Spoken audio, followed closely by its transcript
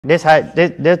This a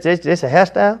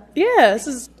hairstyle? Yeah, this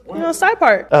is, side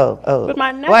part. Oh. With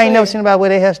my natural Why I ain't never hair. seen about wear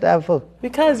their hairstyle before?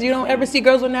 Because you don't ever see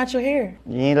girls with natural hair.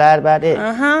 You ain't lied about that.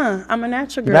 I'm a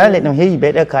natural girl. But I let them hear you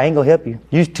back there, cause I ain't gonna help you.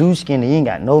 You too skinny, you ain't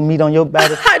got no meat on your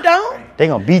body. I don't. They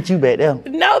gonna beat you back there.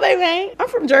 No, they ain't. I'm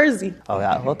from Jersey. Oh,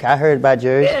 okay, I heard about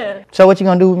Jersey. Yeah. So what you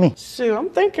gonna do with me? Shoot, I'm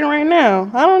thinking right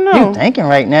now. I don't know. You thinking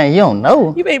right now, you don't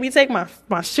know. You made me take my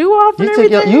shoe off and You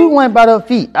took everything. you went about her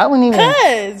feet. I wouldn't even.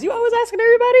 Cause you always asking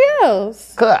everybody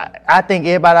else. Cause I think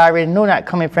everybody already know not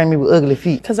coming from me with ugly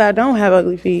feet. Cause I don't have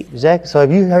ugly feet. Exactly. So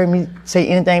if you heard me say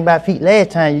anything about feet last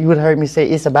time, you would have heard me say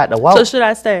it's about the walk. So should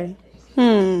I stay?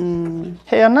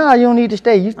 Hell no, you don't need to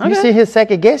stay. You sit here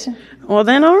second guessing. Well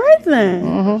then, all right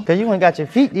then. Cause you went got your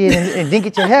feet did and didn't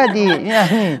get your hair did. You know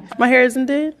what I mean? My hair isn't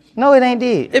dead. No, it ain't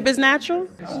did. If it's natural.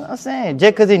 I'm saying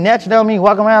just cause it's natural don't mean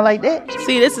walk around like that.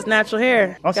 See, this is natural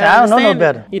hair. I'm saying I don't know no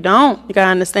better. You don't. You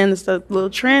gotta understand this little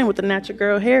trend with the natural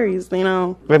girl hairies.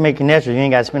 What make it natural? You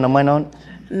ain't gotta spend no money on it.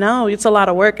 No, it's a lot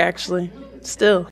of work actually. Still.